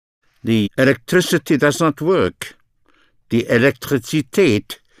The electricity does not work. Die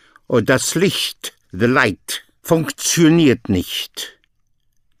Elektrizität oder das Licht, the light, funktioniert nicht.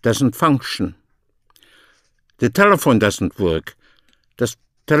 Doesn't function. The telephone doesn't work. Das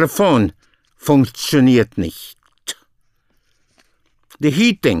Telefon funktioniert nicht. The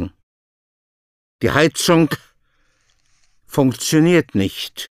heating, die Heizung, funktioniert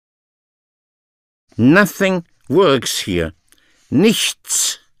nicht. Nothing works here.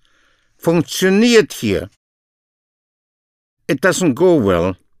 Nichts funktioniert hier. It doesn't go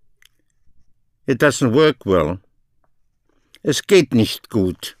well. It doesn't work well. Es geht nicht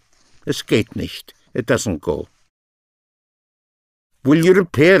gut. Es geht nicht. It doesn't go. Will you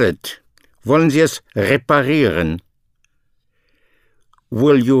repair it? Wollen Sie es reparieren?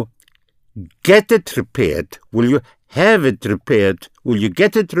 Will you get it repaired? Will you have it repaired? Will you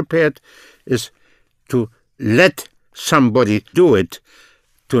get it repaired? Is to let somebody do it.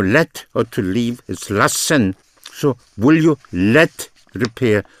 To let or to leave is lassen. So, will you let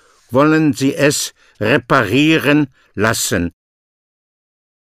repair? Wollen Sie es reparieren lassen?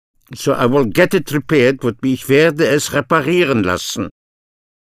 So, I will get it repaired would be, ich werde es reparieren lassen.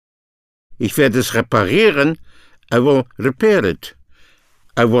 Ich werde es reparieren, I will repair it.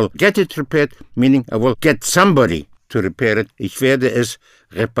 I will get it repaired, meaning I will get somebody to repair it. Ich werde es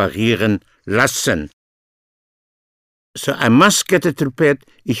reparieren lassen. So, I must get it repaired.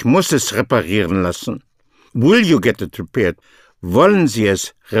 Ich muss es reparieren lassen. Will you get it repaired? Wollen Sie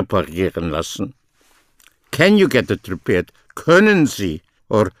es reparieren lassen? Can you get it repaired? Können Sie,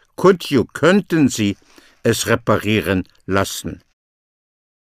 or could you, könnten Sie es reparieren lassen?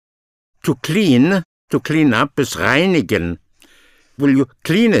 To clean up ist reinigen. Will you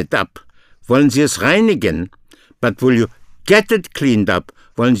clean it up? Wollen Sie es reinigen? But will you get it cleaned up?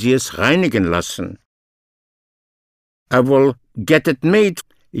 Wollen Sie es reinigen lassen? I will get it made.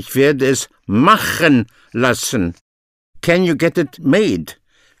 Ich werde es machen lassen. Can you get it made?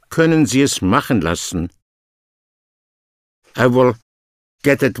 Können Sie es machen lassen? I will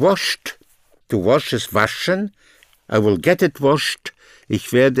get it washed. To wash ist waschen. I will get it washed.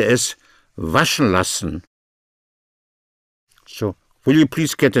 Ich werde es waschen lassen. So, will you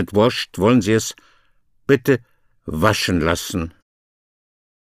please get it washed? Wollen Sie es bitte waschen lassen?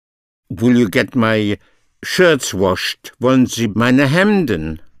 Will you get my shirts washed? Wollen Sie meine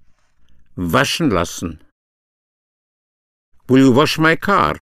Hemden waschen lassen? Will you wash my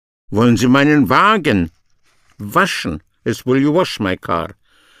car? Wollen Sie meinen Wagen waschen? Is will you wash my car?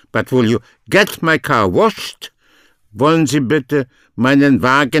 But will you get my car washed? Wollen Sie bitte meinen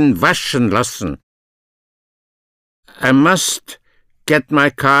Wagen waschen lassen? I must get my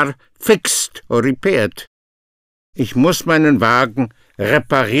car fixed or repaired. Ich muss meinen Wagen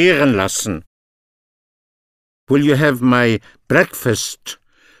reparieren lassen. Will you have my breakfast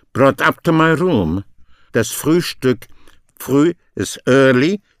brought up to my room? Das Frühstück, früh is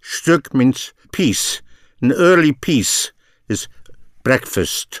early, Stück means piece. An early piece is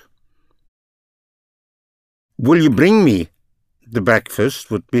breakfast. Will you bring me the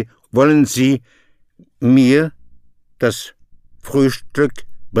breakfast would be, wollen Sie mir das Frühstück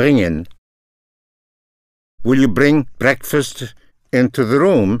bringen? Will you bring breakfast into the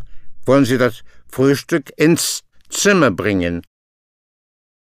room? Wollen Sie das Frühstück ins Zimmer bringen?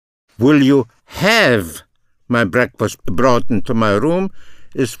 Will you have my breakfast brought into my room?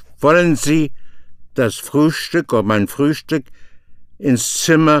 Ist, wollen Sie das Frühstück oder mein Frühstück ins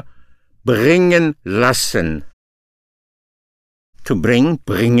Zimmer bringen lassen? To bring,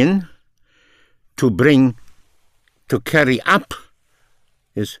 bringen. To bring, to carry up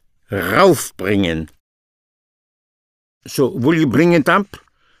is raufbringen. So, will you bring it up?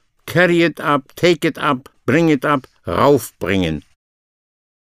 Carry it up, take it up, bring it up, raufbringen.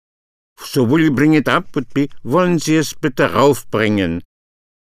 So, will you bring it up would be, wollen Sie es bitte raufbringen?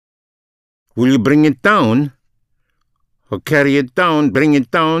 Will you bring it down? Or carry it down, bring it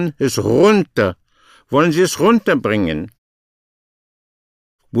down, ist runter. Wollen Sie es runterbringen?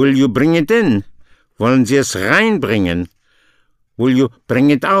 Will you bring it in? Wollen Sie es reinbringen? Will you bring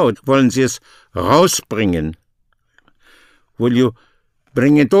it out? Wollen Sie es rausbringen? Will you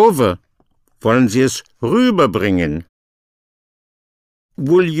bring it over? Wollen Sie es rüberbringen?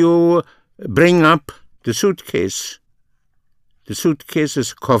 Will you bring up the suitcase? The suitcase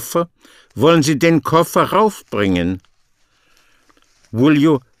ist Koffer. Wollen Sie den Koffer raufbringen? Will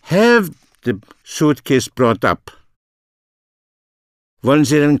you have the suitcase brought up? Wollen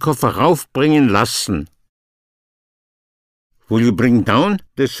Sie den Koffer raufbringen lassen? Will you bring down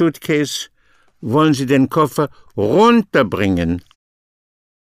the suitcase? Wollen Sie den Koffer runterbringen?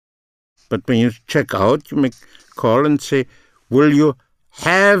 But when you check out, you may call and say, will you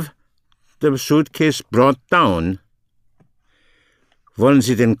have the suitcase brought down? Wollen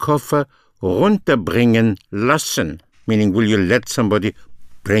Sie den Koffer runterbringen lassen? Meaning, will you let somebody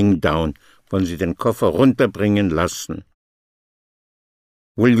bring down? Wollen Sie den Koffer runterbringen lassen?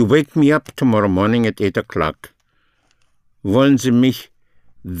 Will you wake me up tomorrow morning at 8 o'clock? Wollen Sie mich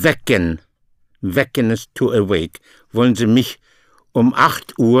wecken? Wecken is to awake. Wollen Sie mich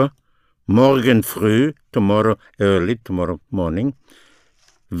 8 Uhr morgen früh, tomorrow early, tomorrow morning,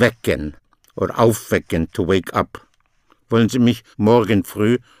 wecken oder aufwecken, to wake up? Wollen Sie mich morgen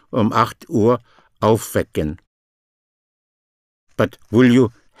früh 8 Uhr aufwecken? But will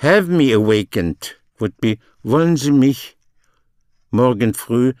you have me awakened would be, wollen Sie mich morgen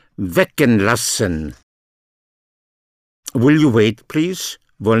früh wecken lassen? Will you wait, please?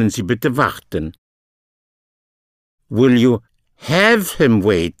 Wollen Sie bitte warten? Will you have him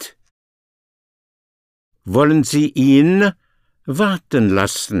wait? Wollen Sie ihn warten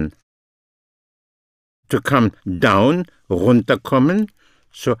lassen? To come down, runterkommen.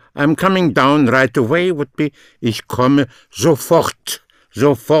 So, I'm coming down right away would be, ich komme sofort.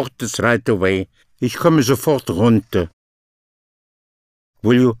 Sofort is right away. Ich komme sofort runter.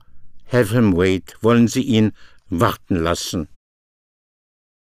 Will you have him wait? Wollen Sie ihn warten lassen?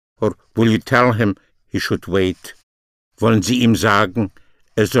 Or will you tell him he should wait? Wollen Sie ihm sagen,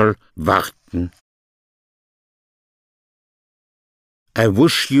 soll warten? I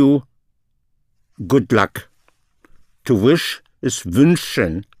wish you good luck. To wish is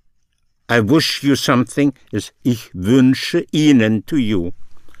wünschen. I wish you something is ich wünsche Ihnen, to you.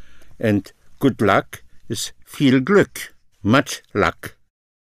 And good luck is viel Glück, much luck.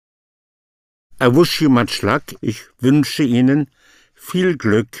 I wish you much luck. Ich wünsche Ihnen viel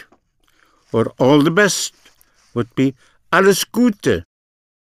Glück. Or all the best would be alles Gute.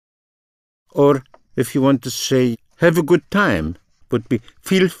 Or if you want to say have a good time, would be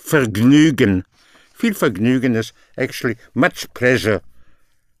viel Vergnügen. Viel Vergnügen is actually much pleasure,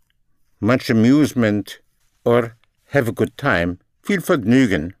 much amusement, or have a good time. Viel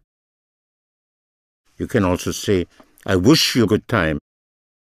Vergnügen. You can also say, I wish you a good time.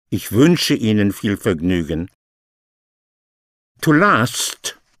 Ich wünsche Ihnen viel Vergnügen. To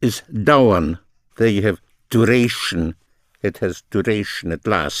last is dauern. There you have duration. It has duration, it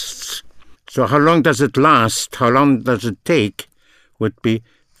lasts. So how long does it last? How long does it take? Would be,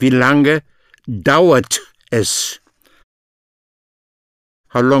 wie lange dauert es?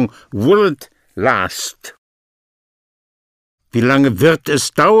 How long will it last? Wie lange wird es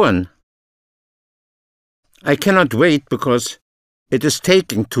dauern? I cannot wait because it is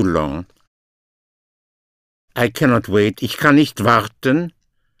taking too long. I cannot wait. Ich kann nicht warten.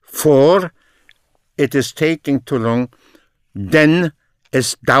 For it is taking too long. Denn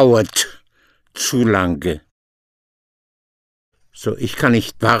es dauert zu lange. So, ich kann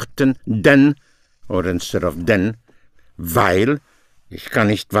nicht warten, denn, or instead of denn, weil, ich kann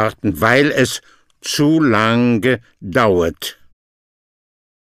nicht warten, weil es zu lange dauert.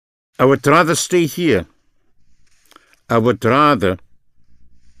 I would rather stay here. I would rather.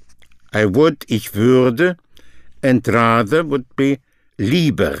 I would, ich würde, and rather would be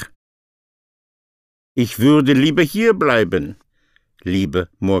lieber. Ich würde lieber hier bleiben. Lieber,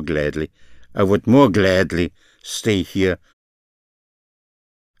 more gladly. I would more gladly stay here.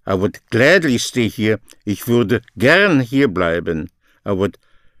 I would gladly stay here. Ich würde gern hier bleiben. I would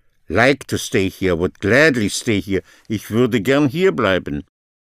like to stay here. I would gladly stay here. Ich würde gern hier bleiben.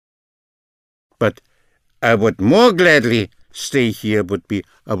 But I would more gladly stay here would be,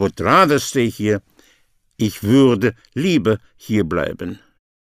 I would rather stay here. Ich würde lieber hier bleiben.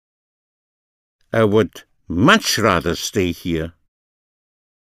 I would much rather stay here.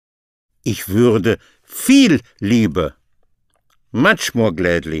 Ich würde viel lieber, much more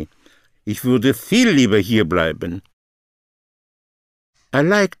gladly, ich würde viel lieber hier bleiben. I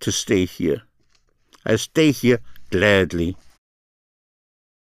like to stay here. I stay here gladly.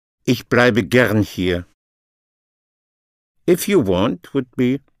 Ich bleibe gern hier. If you want would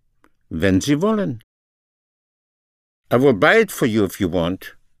be, wenn Sie wollen. I will buy it for you if you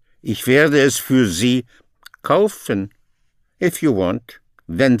want. Ich werde es für Sie kaufen. If you want,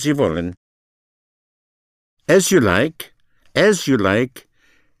 wenn Sie wollen. As you like is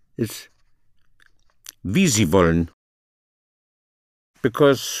wie Sie wollen.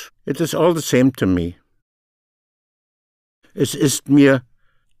 Because it is all the same to me. Es ist mir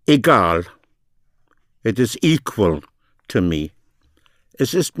egal. It is equal to me.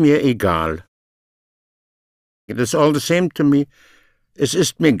 Es ist mir egal. It is all the same to me. Es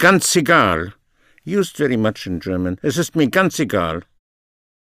ist mir ganz egal. Used very much in German. Es ist mir ganz egal.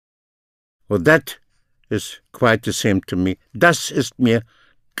 Well, that is quite the same to me. Das ist mir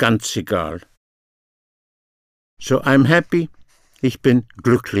ganz egal. So I'm happy, ich bin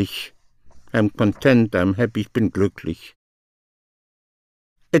glücklich. I'm content, I'm happy, ich bin glücklich.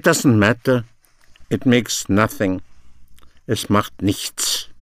 It doesn't matter, it makes nothing. Es macht nichts.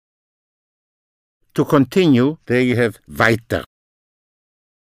 To continue, there you have weiter.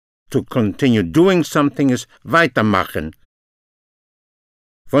 To continue doing something is weitermachen.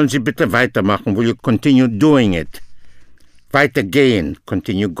 Wollen Sie bitte weitermachen? Will you continue doing it? Weitergehen,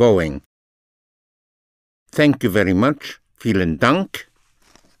 continue going. Thank you very much. Vielen Dank.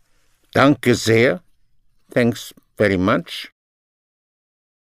 Danke sehr. Thanks very much.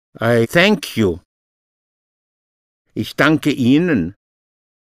 I thank you. Ich danke Ihnen.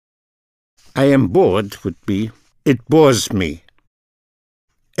 I am bored would be, it bores me.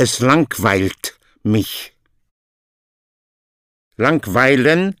 Es langweilt mich.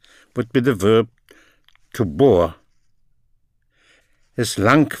 Langweilen would be the verb to bore. Es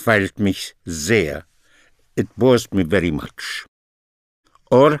langweilt mich sehr. It bores me very much.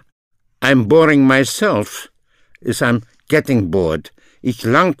 Or, I'm boring myself, is I'm getting bored. Ich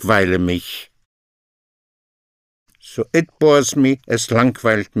langweile mich. So it bores me, es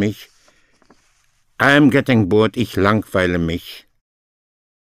langweilt mich. I'm getting bored, ich langweile mich.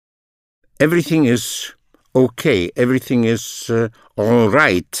 Everything is okay, everything is all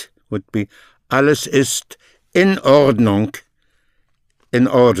right, would be alles ist in Ordnung, in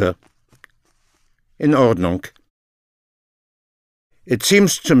order, in Ordnung. It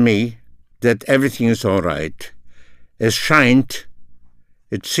seems to me that everything is all right. Es scheint,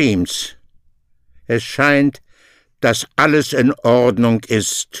 it seems, es scheint, dass alles in Ordnung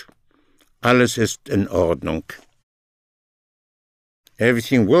ist. Alles ist in Ordnung.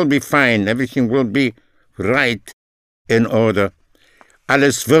 Everything will be fine, everything will be right, in order.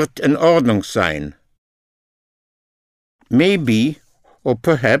 Alles wird in Ordnung sein. Maybe, or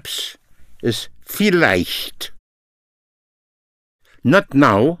perhaps, is vielleicht. Not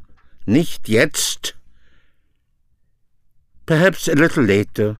now, nicht jetzt. Perhaps a little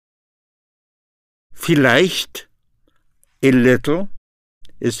later. Vielleicht, a little,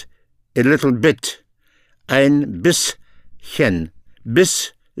 is a little bit. Ein bisschen.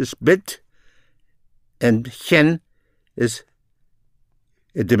 Bis is bit, and chen is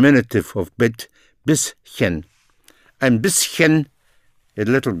a diminutive of bit. Bisschen. Ein bisschen, a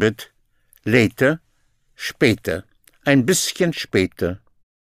little bit, later, später. Ein bisschen später.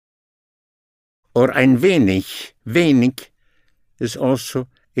 Or ein wenig. Wenig is also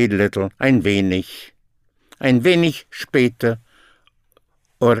a little. Ein wenig. Ein wenig später.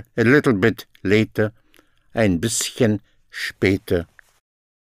 Or a little bit later. Ein bisschen später.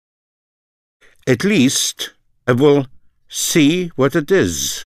 At least I will see what it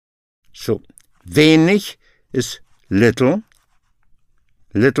is. So, wenig is little.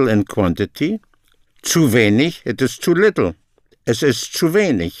 Little in quantity. Zu wenig, it is too little. Es ist zu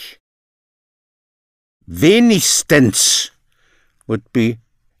wenig. Wenigstens would be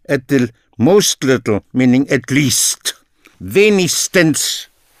at the most little, meaning at least. Wenigstens,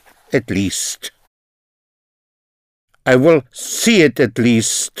 at least. I will see it at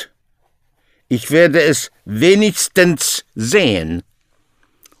least. Ich werde es wenigstens sehen.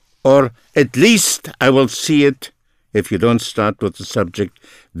 Or at least I will see it. If you don't start with the subject,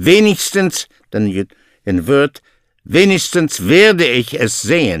 wenigstens, then you invert, wenigstens werde ich es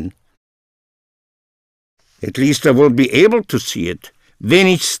sehen. At least I will be able to see it.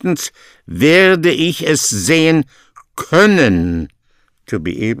 Wenigstens werde ich es sehen können. To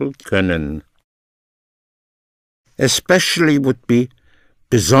be able, können. Especially would be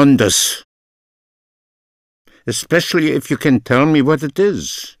besonders. Especially if you can tell me what it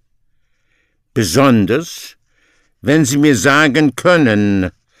is. Besonders, wenn Sie mir sagen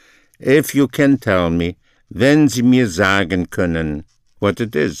können, if you can tell me, wenn Sie mir sagen können, what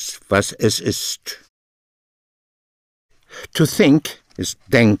it is, was es ist. To think is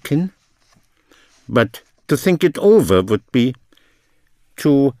denken, but to think it over would be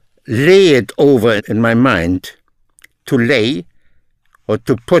to lay it over in my mind. To lay, or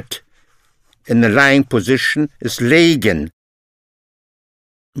to put in a lying position is legen.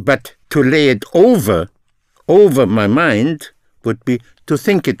 But to lay it over my mind would be to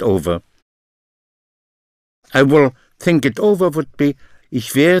think it over. I will think it over would be,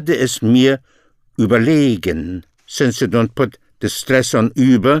 ich werde es mir überlegen. Since you don't put the stress on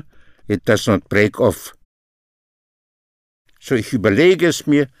über, it does not break off. So ich überlege es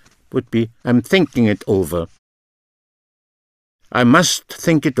mir would be, I'm thinking it over. I must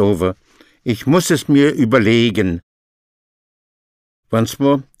think it over. Ich muss es mir überlegen. Once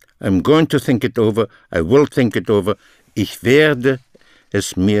more, I'm going to think it over. I will think it over. Ich werde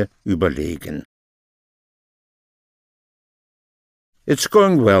es mir überlegen. It's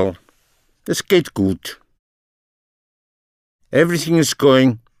going well. Es geht gut. Everything is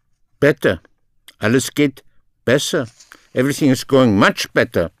going better. Alles geht besser. Everything is going much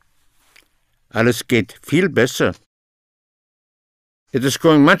better. Alles geht viel besser. It is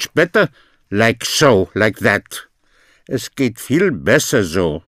going much better like so, like that. Es geht viel besser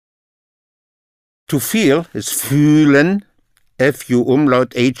so. To feel is fühlen,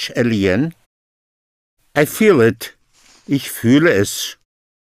 F-U-H-L-E-N. I feel it. Ich fühle es.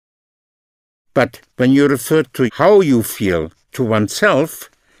 But when you refer to how you feel to oneself,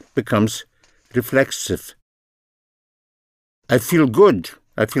 becomes reflexive. I feel good.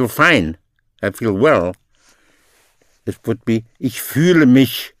 I feel fine. I feel well. It would be, ich fühle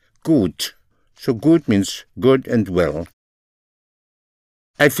mich gut. So good means good and well.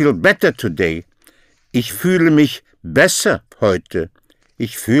 I feel better today. Ich fühle mich besser heute.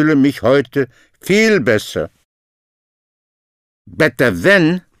 Ich fühle mich heute viel besser. Better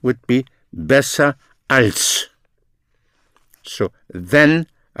than would be besser als. So then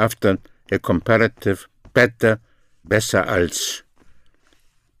after a comparative better, besser als.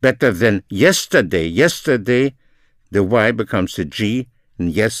 Better than yesterday. Yesterday, the Y becomes a G,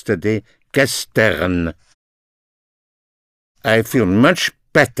 and yesterday, gestern. I feel much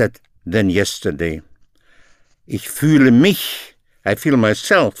better than yesterday. Ich fühle mich, I feel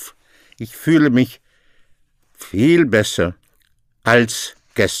myself, ich fühle mich viel besser als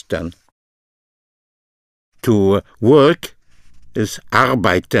gestern. To work is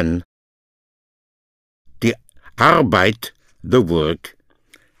arbeiten. Die Arbeit, the work.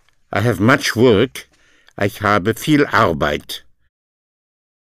 I have much work. Ich habe viel Arbeit.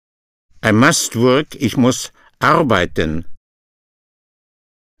 I must work. Ich muss arbeiten.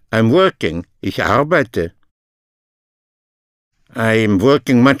 I'm working. Ich arbeite. I'm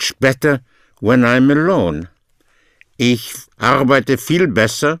working much better when I'm alone. Ich arbeite viel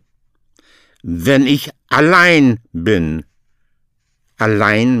besser, wenn ich allein bin.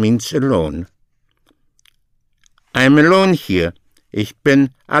 Allein means alone. I'm alone here. Ich bin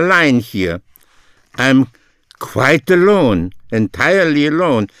allein hier. I'm quite alone, entirely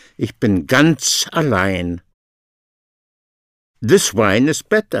alone. Ich bin ganz allein. This wine is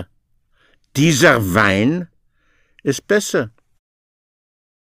better. Dieser Wein ist besser.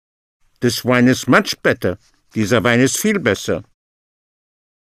 This wine is much better. Dieser Wein ist viel besser.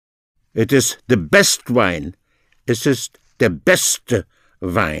 It is the best wine. Es ist der beste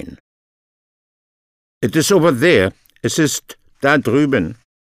Wein. It is over there. Es ist da drüben.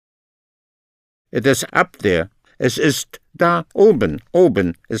 It is up there. Es ist da oben.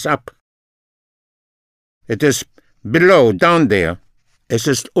 Oben ist up. It is below, down there. Es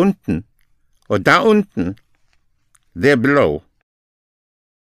ist unten. Oder da unten. There below.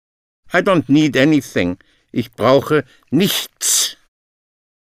 I don't need anything. Ich brauche nichts.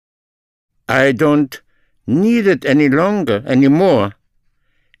 I don't need it any longer, anymore.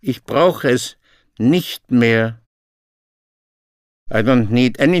 Ich brauche es nicht mehr. I don't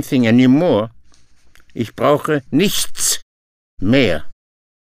need anything anymore. Ich brauche nichts mehr.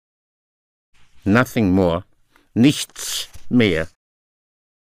 Nothing more. Nichts mehr.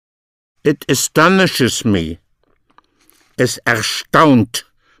 It astonishes me. Es erstaunt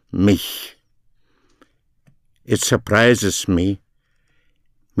mich. It surprises me,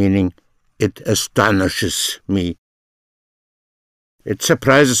 meaning it astonishes me. It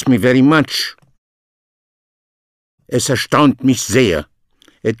surprises me very much. Es erstaunt mich sehr.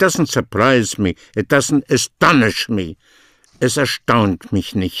 It doesn't surprise me. It doesn't astonish me. Es erstaunt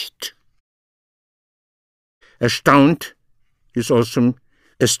mich nicht. Erstaunt is also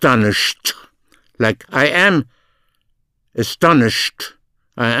astonished. Like I am astonished.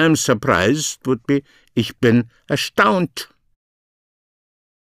 I am surprised would be ich bin erstaunt.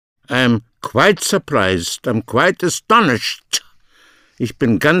 I am quite surprised. I'm quite astonished. Ich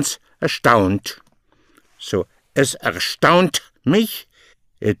bin ganz erstaunt. So, es erstaunt mich.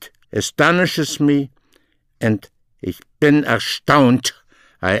 It astonishes me. And ich bin erstaunt.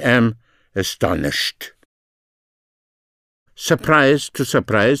 I am astonished. Surprise, to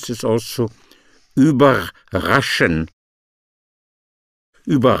surprise is also überraschen.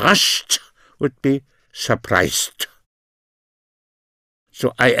 Überrascht would be surprised.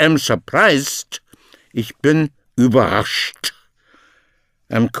 So I am surprised. Ich bin überrascht.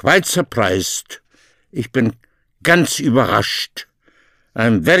 I'm quite surprised. Ich bin ganz überrascht.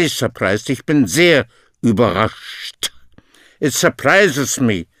 I'm very surprised. Ich bin sehr überrascht. It surprises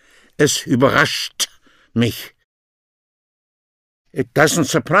me. Es überrascht mich. It doesn't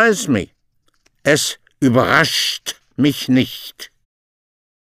surprise me. Es überrascht mich nicht.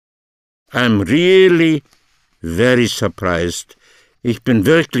 I'm really very surprised. Ich bin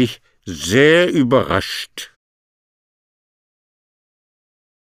wirklich sehr überrascht.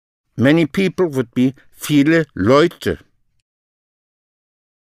 Many people would be viele Leute.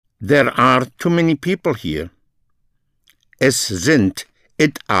 There are too many people here. Es sind,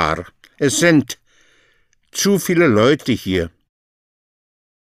 it are, es sind zu viele Leute hier.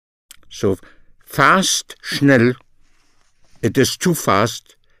 So fast, schnell, it is too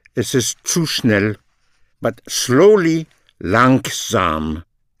fast, es ist zu schnell, but slowly, langsam,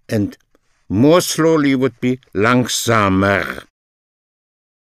 and more slowly would be langsamer.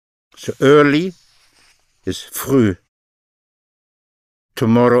 So early is früh.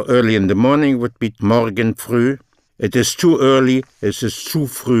 Tomorrow early in the morning would be morgen früh. It is too early, es ist zu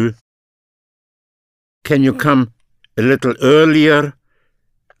früh. Can you come a little earlier?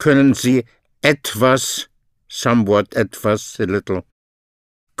 Können Sie etwas, somewhat etwas, a little,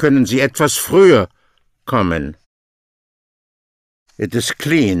 können Sie etwas früher kommen? It is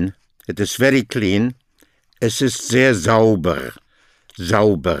clean, it is very clean. Es ist sehr sauber,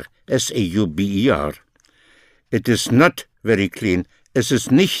 sauber, S-A-U-B-E-R. It is not very clean, es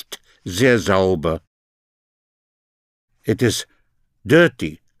ist nicht sehr sauber. It is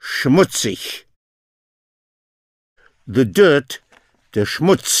dirty, schmutzig. The dirt, der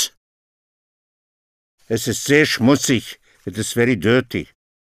Schmutz. Es ist sehr schmutzig. It is very dirty.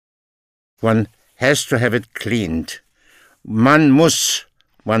 One has to have it cleaned. Man muss,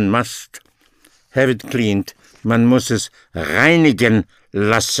 one must have it cleaned. Man muss es reinigen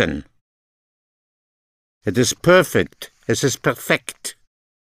lassen. It is perfect. Es ist perfekt.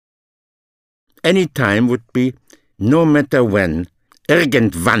 Any time would be no matter when,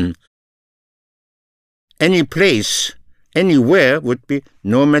 irgendwann. Any place, anywhere would be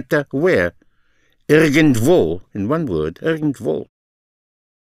no matter where. Irgendwo, in one word, irgendwo.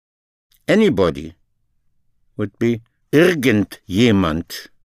 Anybody would be irgendjemand.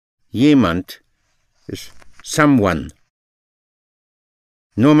 Jemand is someone.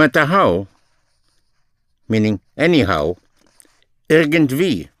 No matter how, meaning anyhow.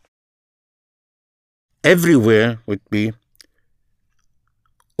 Irgendwie. Everywhere would be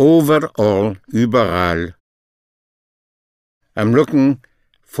overall, überall. I'm looking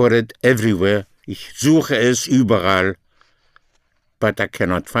for it everywhere. Ich suche es überall. But I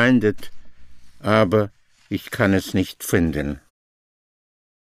cannot find it. Aber ich kann es nicht finden.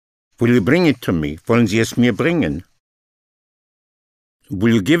 Will you bring it to me? Wollen Sie es mir bringen?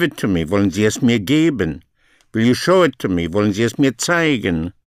 Will you give it to me? Wollen Sie es mir geben? Will you show it to me? Wollen Sie es mir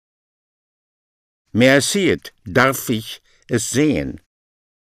zeigen? May I see it? Darf ich es sehen?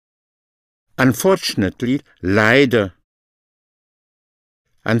 Unfortunately, leider.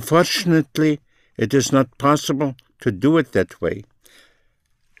 Unfortunately, it is not possible to do it that way.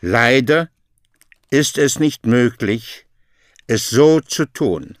 Leider ist es nicht möglich, es so zu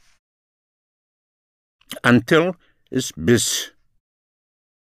tun. Until ist bis.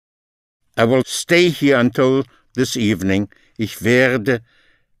 I will stay here until this evening. Ich werde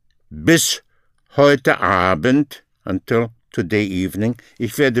bis heute Abend, until today evening,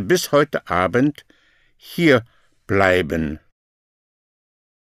 ich werde bis heute Abend hier bleiben.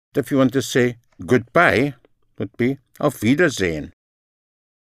 If you want to say goodbye, would be auf Wiedersehen.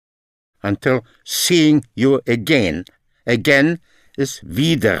 Until seeing you again. Again is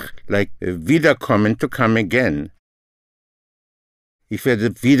wieder, like wiederkommen, to come again. Ich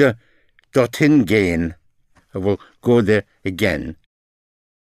werde wieder dorthin gehen. I will go there again.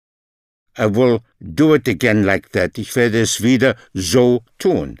 I will do it again like that. Ich werde es wieder so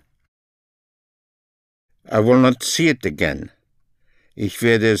tun. I will not see it again. Ich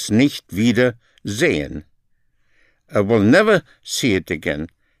werde es nicht wieder sehen. I will never see it again.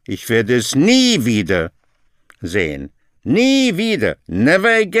 Ich werde es nie wieder sehen. Nie wieder.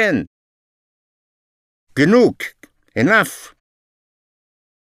 Never again. Genug. Enough.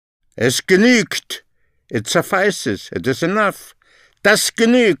 Es genügt. It suffices. It is enough. Das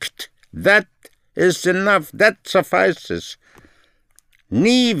genügt. That is enough. That suffices.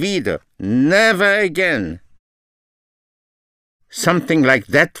 Nie wieder. Never again. Something like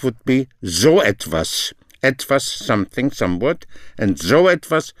that would be so etwas. Etwas, something, somewhat. And so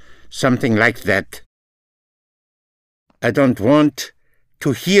etwas, something like that. I don't want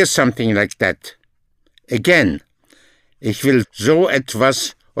to hear something like that. Again. Ich will so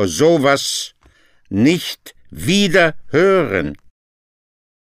etwas oder sowas nicht wieder hören.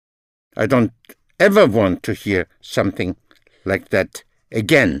 I don't ever want to hear something like that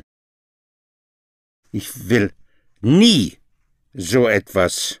again. Ich will nie so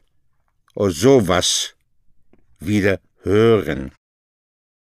etwas oder sowas wieder hören.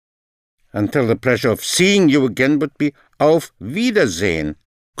 until the pleasure of seeing you again would be auf Wiedersehen,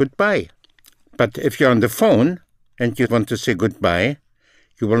 goodbye. But if you're on the phone and you want to say goodbye,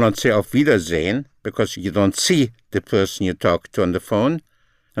 you will not say auf Wiedersehen, because you don't see the person you talk to on the phone,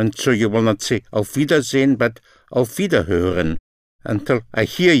 and so you will not say auf Wiedersehen, but auf Wiederhören, until I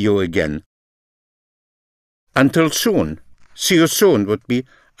hear you again. Until soon. See you soon would be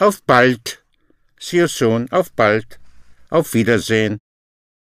auf bald. See you soon, auf bald, auf Wiedersehen.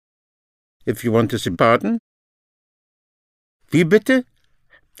 If you want to say pardon, wie bitte?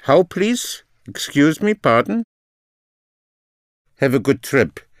 How please? Excuse me, pardon? Have a good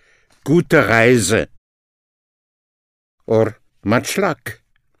trip. Gute Reise. Or much luck.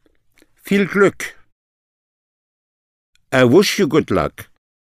 Viel Glück. I wish you good luck.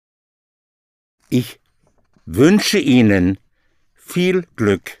 Ich wünsche Ihnen viel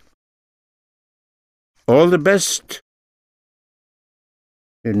Glück. All the best.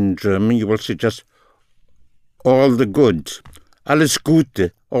 In German you will say just all the good. Alles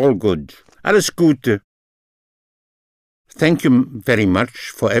Gute, all good. Alles Gute. Thank you very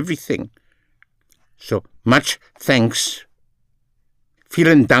much for everything. So, much thanks.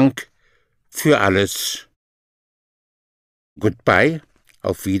 Vielen Dank für alles. Goodbye,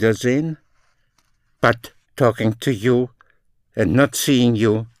 auf Wiedersehen. But talking to you and not seeing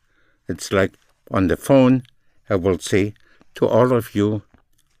you, it's like on the phone, I will say to all of you,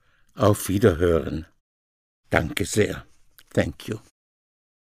 auf Wiederhören. Danke sehr. Thank you.